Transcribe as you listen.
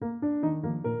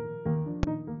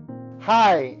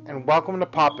Hi, and welcome to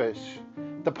Popish,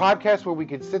 the podcast where we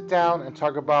can sit down and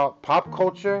talk about pop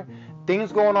culture,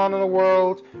 things going on in the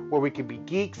world, where we can be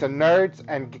geeks and nerds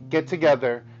and get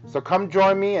together. So come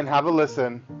join me and have a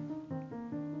listen.